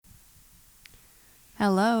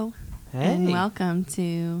Hello, Hey. and welcome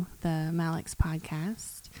to the Malik's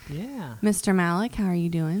podcast. Yeah. Mr. Malik, how are you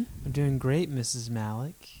doing? I'm doing great, Mrs.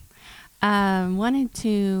 Malik. Wanted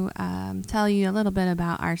to tell you a little bit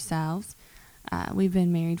about ourselves. We've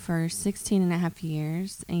been married for 16 and a half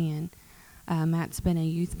years, and Matt's been a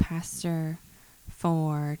youth pastor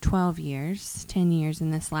for 12 years, 10 years in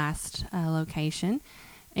this last location.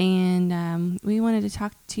 And we wanted to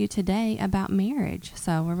talk to you today about marriage.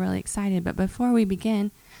 So we're really excited. But before we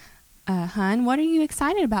begin, Hun, what are you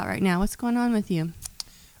excited about right now? What's going on with you?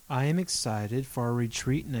 I am excited for our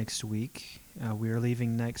retreat next week. We are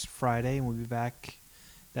leaving next Friday, and we'll be back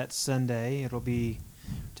that Sunday. It'll be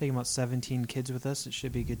taking about 17 kids with us. It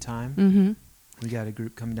should be a good time. Mm-hmm. We got a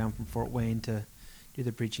group coming down from Fort Wayne to do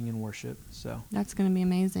the preaching and worship. So That's going to be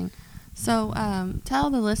amazing. So tell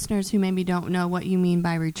the listeners who maybe don't know what you mean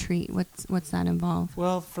by retreat. What's that involve?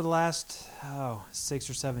 Well, for the last 6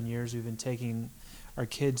 or 7 years, we've been taking our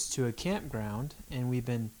kids to a campground, and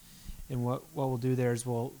what we'll do there is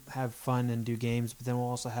we'll have fun and do games, but then we'll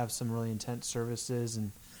also have some really intense services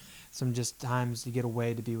and some just times to get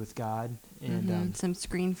away to be with God, and some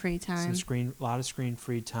screen-free time. A lot of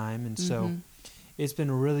screen-free time, and so it's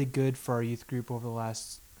been really good for our youth group over the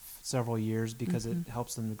last several years because it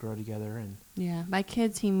helps them to grow together. And yeah, by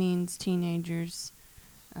kids he means teenagers,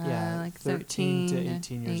 like 13 to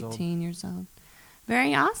 18 years old. 18 years old.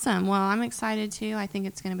 Very awesome. Well, I'm excited too. I think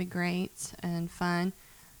it's going to be great and fun.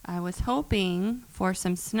 I was hoping for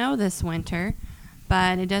some snow this winter,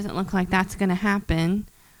 but it doesn't look like that's going to happen.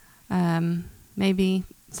 Maybe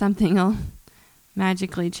something will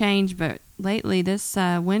magically change, but lately this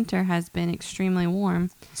winter has been extremely warm.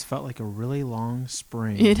 It's felt like a really long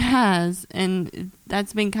spring. It has, and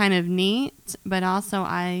that's been kind of neat, but also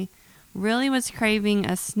I really was craving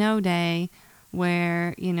a snow day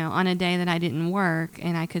where, on a day that I didn't work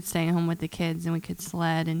and I could stay home with the kids and we could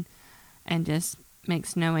sled and just make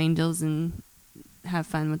snow angels and have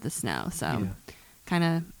fun with the snow. So kind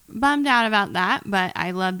of bummed out about that, but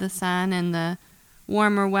I love the sun and the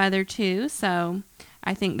warmer weather too, so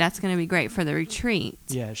I think that's going to be great for the retreat.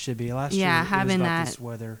 Yeah, it should be. Last year having it was about that this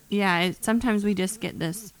weather. Yeah, sometimes we just get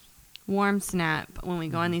this warm snap when we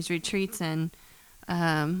go on these retreats, and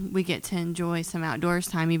we get to enjoy some outdoors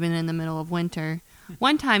time even in the middle of winter.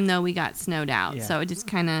 One time, though, we got snowed out, so it just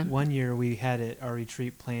kind of... One year we had our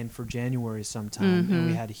retreat planned for January sometime, and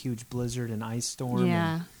we had a huge blizzard and ice storm.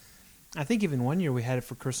 Yeah. And I think even one year we had it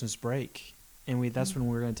for Christmas break, and that's when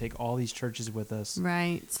we were going to take all these churches with us.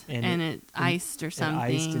 Right, and it iced or something.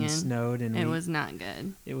 It iced and snowed, and it was not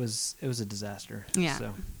good. It was a disaster. Yeah.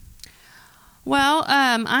 So. Well,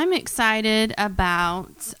 I'm excited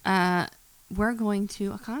about... we're going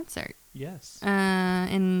to a concert. Yes.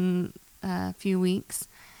 In a few weeks,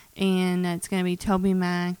 and it's going to be Toby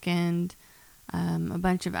Mac and a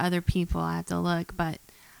bunch of other people. I have to look, but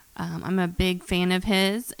I'm a big fan of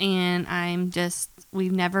his, and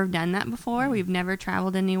we've never done that before. We've never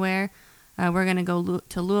traveled anywhere. We're going to go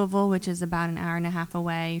to Louisville, which is about an hour and a half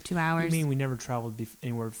away, 2 hours. You mean we never traveled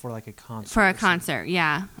anywhere for like a concert? For a concert,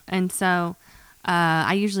 yeah. And so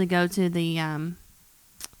I usually go to the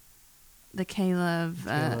Caleb,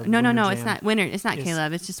 no, it's not Winter. It's not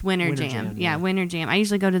Caleb. It's just Winter Jam. Yeah, Winter Jam. I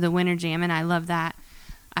usually go to the Winter Jam, and I love that.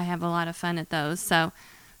 I have a lot of fun at those. So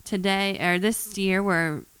this year,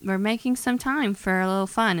 we're making some time for a little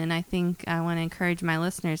fun, and I think I want to encourage my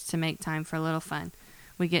listeners to make time for a little fun.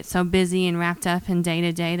 We get so busy and wrapped up in day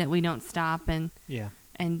to day that we don't stop and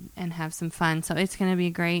have some fun. So it's going to be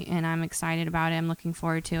great, and I'm excited about it. I'm looking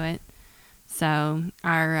forward to it. So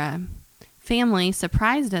our family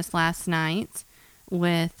surprised us last night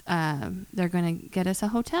with they're going to get us a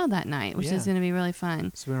hotel that night, which is going to be really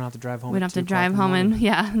fun. So we don't have to drive home. We don't have to drive home in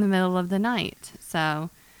the middle of the night. So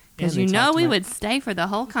because we would stay for the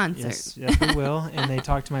whole concert. Yes, we will. And they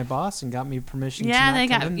talked to my boss and got me permission.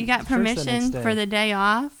 Yeah, you got permission for the day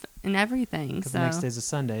off and everything. Because the next day's a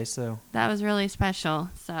Sunday, so that was really special.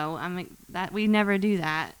 So that we never do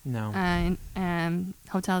that. No.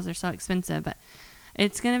 Hotels are so expensive, but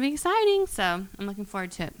it's going to be exciting, so I'm looking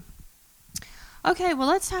forward to it. Okay, well,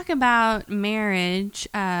 let's talk about marriage.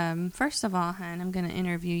 First of all, hon, I'm going to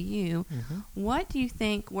interview you. Mm-hmm. What do you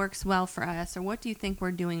think works well for us, or what do you think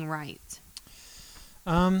we're doing right?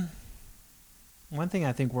 One thing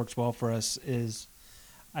I think works well for us is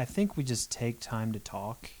I think we just take time to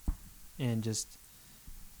talk and just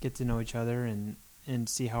get to know each other and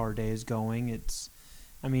see how our day is going.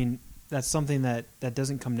 That's something that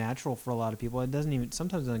doesn't come natural for a lot of people.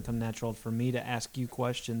 Sometimes doesn't come natural for me to ask you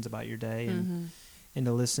questions about your day and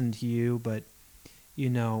to listen to you. But,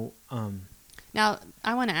 Now,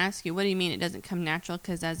 I want to ask you, what do you mean it doesn't come natural?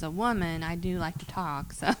 Because as a woman, I do like to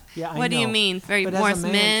talk. So, yeah, what do you mean? For more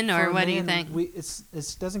men, or what do you think?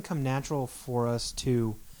 It doesn't come natural for us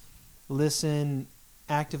to listen,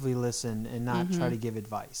 actively listen, and not try to give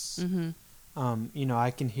advice.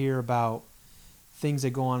 I can hear about things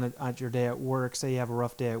that go on at your day at work. Say you have a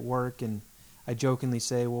rough day at work, and I jokingly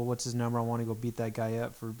say, well, what's his number? I want to go beat that guy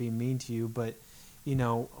up for being mean to you. But,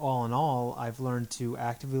 all in all, I've learned to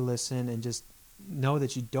actively listen and just know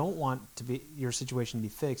that you don't want your situation to be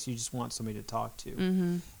fixed. You just want somebody to talk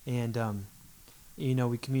to. And,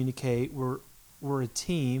 we communicate. We're a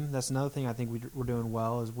team. That's another thing I think we're doing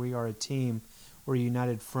well is we are a team. We're a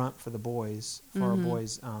united front for the boys, for our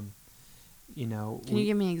boys. Can you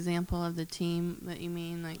give me an example of the team that you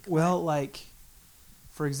mean?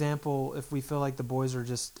 For example, if we feel like the boys are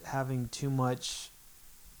just having too much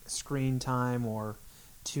screen time or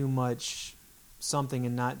too much something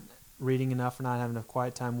and not reading enough or not having enough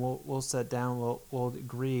quiet time, we'll sit down, we'll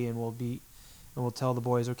agree, and we'll tell the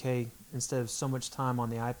boys, okay, instead of so much time on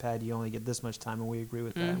the iPad, you only get this much time, and we agree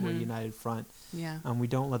with that. We're a united front. Yeah. We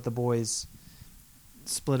don't let the boys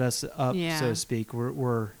split us up, so to speak.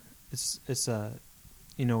 We're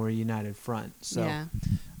a united front. So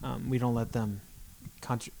we don't let them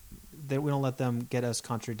we don't let them get us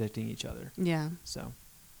contradicting each other. Yeah. So.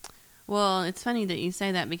 Well, it's funny that you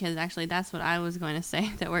say that because actually that's what I was going to say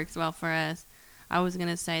that works well for us. I was going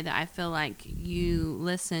to say that I feel like you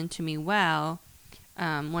listen to me well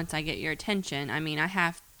once I get your attention. I mean, I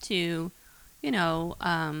have to,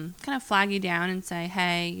 kind of flag you down and say,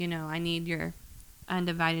 hey, I need your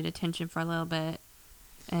undivided attention for a little bit.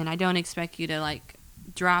 And I don't expect you to,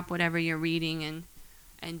 drop whatever you're reading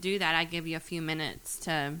and do that. I give you a few minutes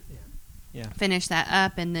to finish that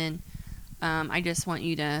up, and then I just want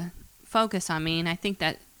you to focus on me. And I think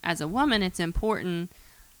that as a woman, it's important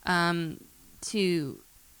to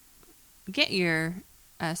get your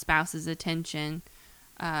spouse's attention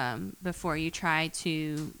before you try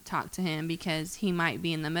to talk to him, because he might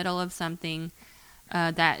be in the middle of something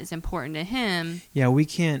that is important to him. Yeah, we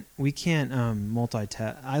can't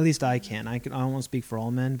multitask. At least I can't. I don't want to speak for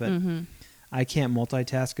all men, but I can't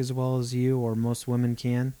multitask as well as you or most women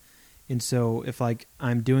can. And so if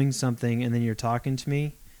I'm doing something and then you're talking to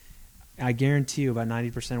me, I guarantee you about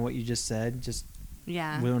 90% of what you just said just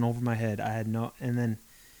went over my head. I had no, and then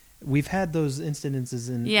we've had those incidences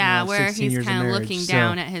in where he's kind of looking so.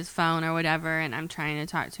 down at his phone or whatever, and I'm trying to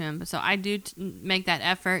talk to him. But so I do make that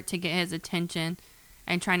effort to get his attention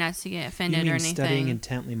and try not to get offended or anything. Studying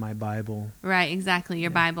intently my Bible. Right, exactly.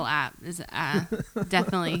 Your Bible app is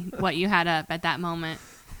definitely what you had up at that moment.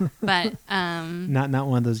 But not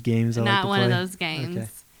one of those games. Not one of those games. Okay.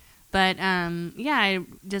 But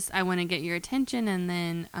I want to get your attention, and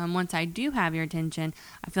then once I do have your attention,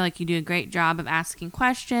 I feel like you do a great job of asking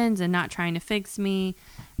questions and not trying to fix me.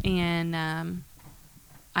 And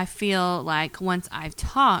I feel like once I've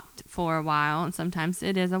talked for a while, and sometimes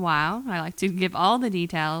it is a while, I like to give all the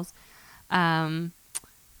details, I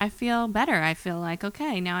feel better. I feel like,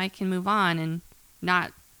 okay, now I can move on and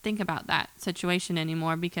not think about that situation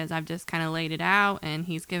anymore, because I've just kind of laid it out and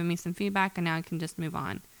he's given me some feedback, and now I can just move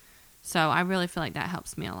on. So I really feel like that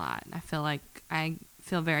helps me a lot. I feel like I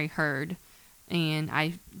feel very heard, and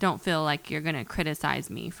I don't feel like you're going to criticize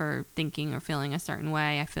me for thinking or feeling a certain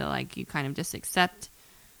way. I feel like you kind of just accept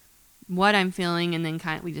what I'm feeling, and then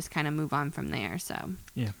we just kind of move on from there. So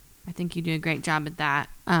yeah, I think you do a great job at that.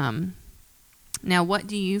 Now, what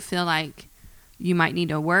do you feel like you might need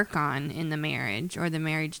to work on in the marriage, or the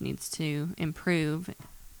marriage needs to improve?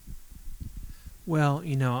 Well,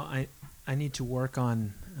 I need to work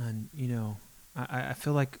on I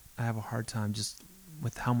feel like I have a hard time just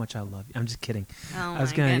with how much I love you. I'm just kidding. Oh, I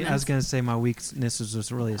was gonna say my weakness is just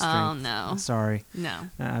really a strength. Oh no, sorry. No,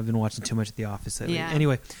 I've been watching too much of The Office lately. Yeah.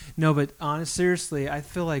 Anyway, no, but seriously, I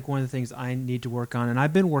feel like one of the things I need to work on, and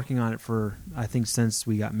I've been working on it for I think since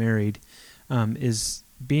we got married, is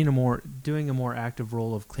doing a more active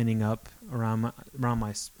role of cleaning up around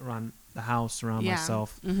the house, around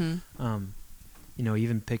myself. Mm-hmm.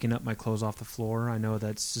 Even picking up my clothes off the floor. I know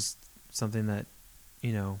that's just something that,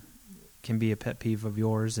 can be a pet peeve of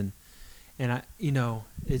yours. And I,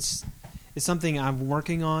 it's something I'm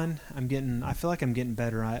working on. I feel like I'm getting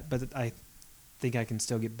better at it, but I think I can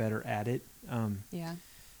still get better at it.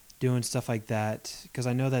 Doing stuff like that. 'Cause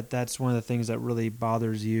I know that that's one of the things that really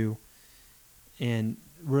bothers you and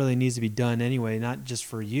really needs to be done anyway, not just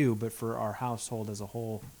for you, but for our household as a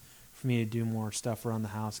whole, for me to do more stuff around the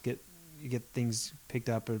house, get things picked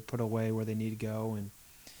up or put away where they need to go,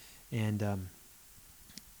 and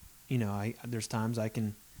there's times I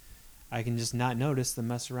can just not notice the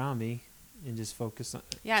mess around me, and just focus on.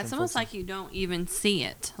 Yeah, it's almost like you don't even see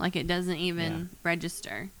it. Like it doesn't even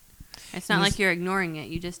register. It's not like you're ignoring it.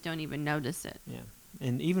 You just don't even notice it. Yeah.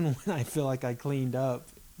 And even when I feel like I cleaned up,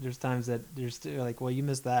 there's times that there's still like, well, you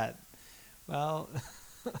missed that. Well,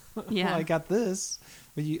 yeah. Well, I got this.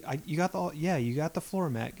 Well, you got you got the floor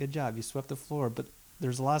mat. Good job. You swept the floor, but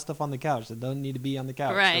there's a lot of stuff on the couch that doesn't need to be on the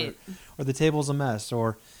couch. Right. Or the table's a mess,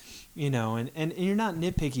 or, and you're not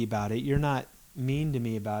nitpicky about it. You're not mean to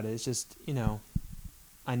me about it. It's just,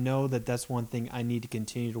 I know that that's one thing I need to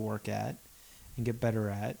continue to work at and get better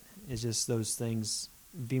at. It's just those things,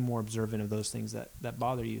 be more observant of those things that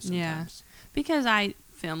bother you sometimes. Yeah, because I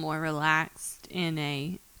feel more relaxed in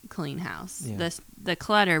a clean house. Yeah. The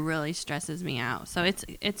clutter really stresses me out. So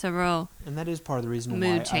it's a real and that is part of the reason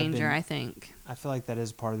mood changer, I think. I feel like that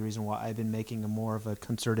is part of the reason why I've been making a more of a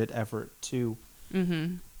concerted effort to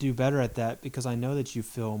do better at that, because I know that you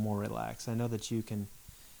feel more relaxed. I know that you can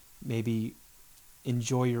maybe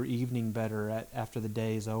enjoy your evening better after the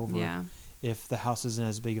day is over. Yeah. If the house isn't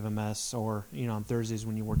as big of a mess, or, on Thursdays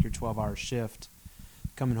when you work your 12-hour shift,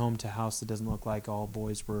 coming home to a house that doesn't look like all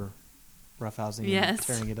boys were roughhousing and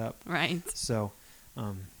tearing it up. Right. So,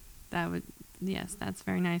 that's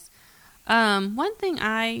very nice. One thing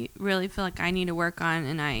I really feel like I need to work on,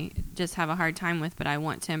 and I just have a hard time with, but I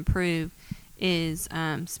want to improve, is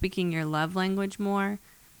speaking your love language more.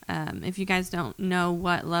 If you guys don't know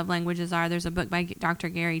what love languages are, there's a book by Dr.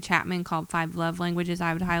 Gary Chapman called 5 Love Languages.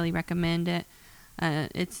 I would highly recommend it.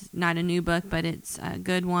 It's not a new book, but it's a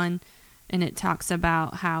good one. And it talks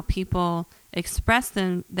about how people express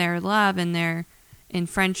their love in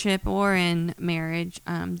friendship or in marriage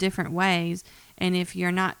different ways. And if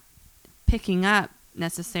you're not picking up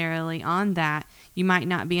necessarily on that, you might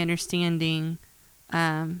not be understanding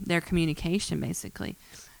their communication, basically.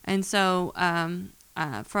 And so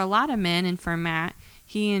for a lot of men, and for Matt,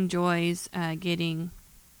 he enjoys getting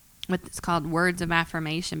what's called words of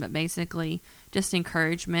affirmation, but basically just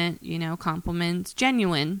encouragement, compliments,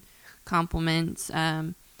 genuine compliments,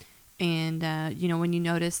 and when you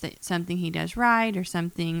notice that something he does right or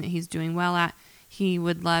something that he's doing well at, he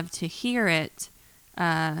would love to hear it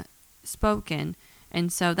spoken.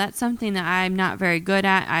 And so that's something that I'm not very good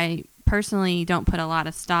at. I personally don't put a lot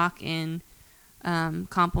of stock in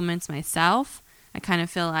compliments myself. I kind of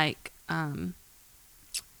feel like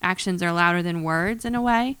actions are louder than words in a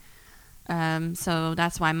way. So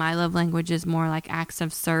that's why my love language is more like acts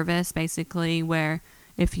of service, basically, where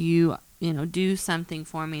if you do something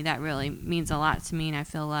for me, that really means a lot to me and I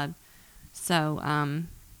feel loved. So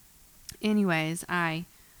anyways, it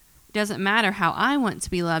doesn't matter how I want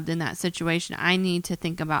to be loved in that situation. I need to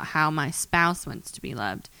think about how my spouse wants to be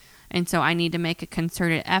loved. And so I need to make a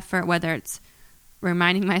concerted effort, whether it's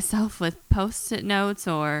reminding myself with Post-it notes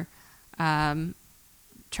or trying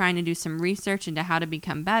to do some research into how to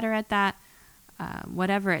become better at that.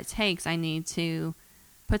 Whatever it takes, I need to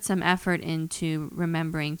put some effort into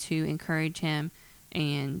remembering to encourage him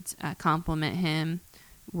and compliment him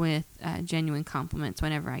with genuine compliments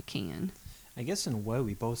whenever I can. I guess in a way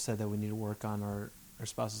we both said that we need to work on our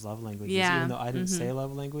spouse's love languages. Yeah. Even though I didn't say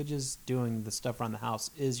love languages, doing the stuff around the house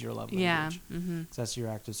is your love language. Yeah. 'Cause that's your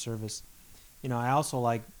act of service. I also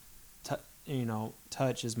like,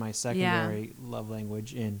 touch is my secondary love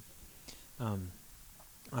language. And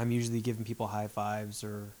I'm usually giving people high fives,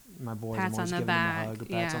 or my boys, I'm always giving them a hug, or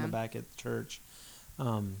pats on the back at church,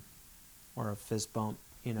 or a fist bump,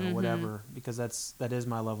 whatever, because that is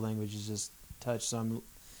my love language, is just touch.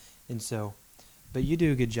 But you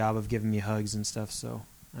do a good job of giving me hugs and stuff, so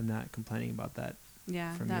I'm not complaining about that.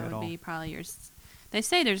 Yeah, from that you at would all. be probably yours. They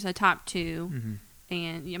say there's a top 2, Mm-hmm.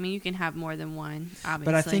 and you can have more than one,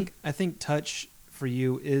 obviously. But I think touch for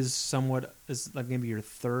you is like maybe your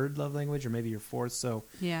 3rd love language, or maybe your 4th. So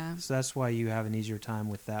yeah, so that's why you have an easier time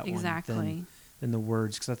with that one than the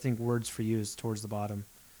words, because I think words for you is towards the bottom.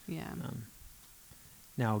 Yeah.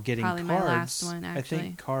 Now getting probably cards, my last one, actually. I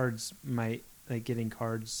think cards might, like getting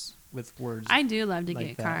cards with words. I do love to like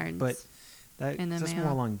get that, cards, but that's mail.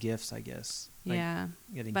 more along gifts, I guess. Like yeah,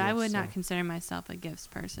 getting but gifts, I would not consider myself a gifts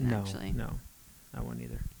person. Actually, no, I wouldn't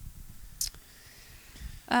either.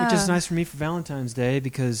 Which is nice for me for Valentine's Day,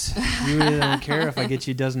 because you really don't care if I get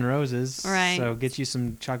you a dozen roses. Right. So get you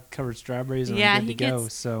some chocolate-covered strawberries and I'm good to go.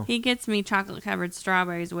 So he gets me chocolate-covered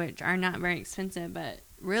strawberries, which are not very expensive, but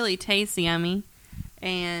really taste yummy.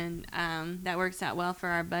 And that works out well for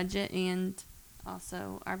our budget and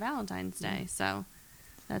also our Valentine's Day. So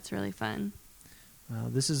that's really fun. Well,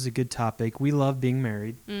 this is a good topic. We love being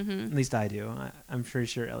married. Mm-hmm. At least I do. I'm pretty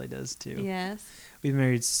sure Ellie does too. Yes. We've been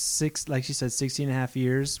married like she said, 16 and a half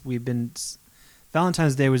years.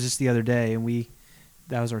 Valentine's Day was just the other day, and we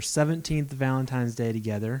that was our 17th Valentine's Day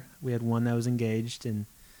together. We had one that was engaged, and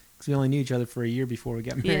because we only knew each other for a year before we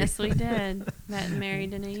got married. Yes, we did. Met and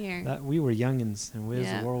married in a year. We were youngins, and it was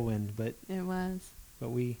a whirlwind, but it was. But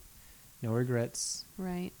we, no regrets.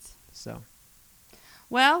 Right. So.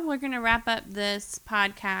 Well, we're going to wrap up this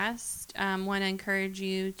podcast. Want to encourage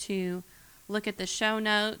you to look at the show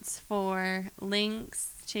notes for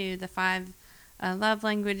links to the 5 love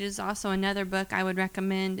languages. Also, another book I would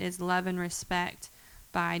recommend is Love and Respect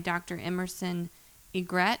by Dr. Emerson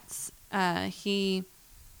Egretz. He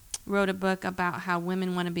wrote a book about how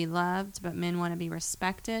women want to be loved, but men want to be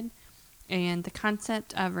respected. And the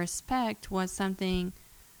concept of respect was something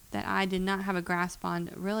that I did not have a grasp on,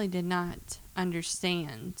 really did not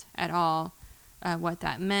understand at all what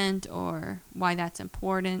that meant or why that's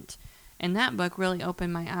important. And that book really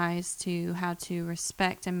opened my eyes to how to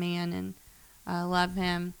respect a man and love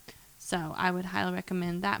him. So I would highly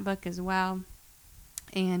recommend that book as well.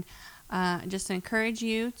 And just encourage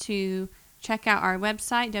you to check out our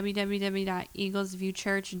website,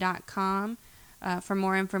 www.eaglesviewchurch.com, for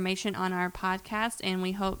more information on our podcast. And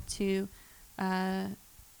we hope to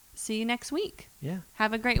see you next week. Yeah.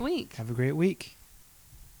 Have a great week. Have a great week.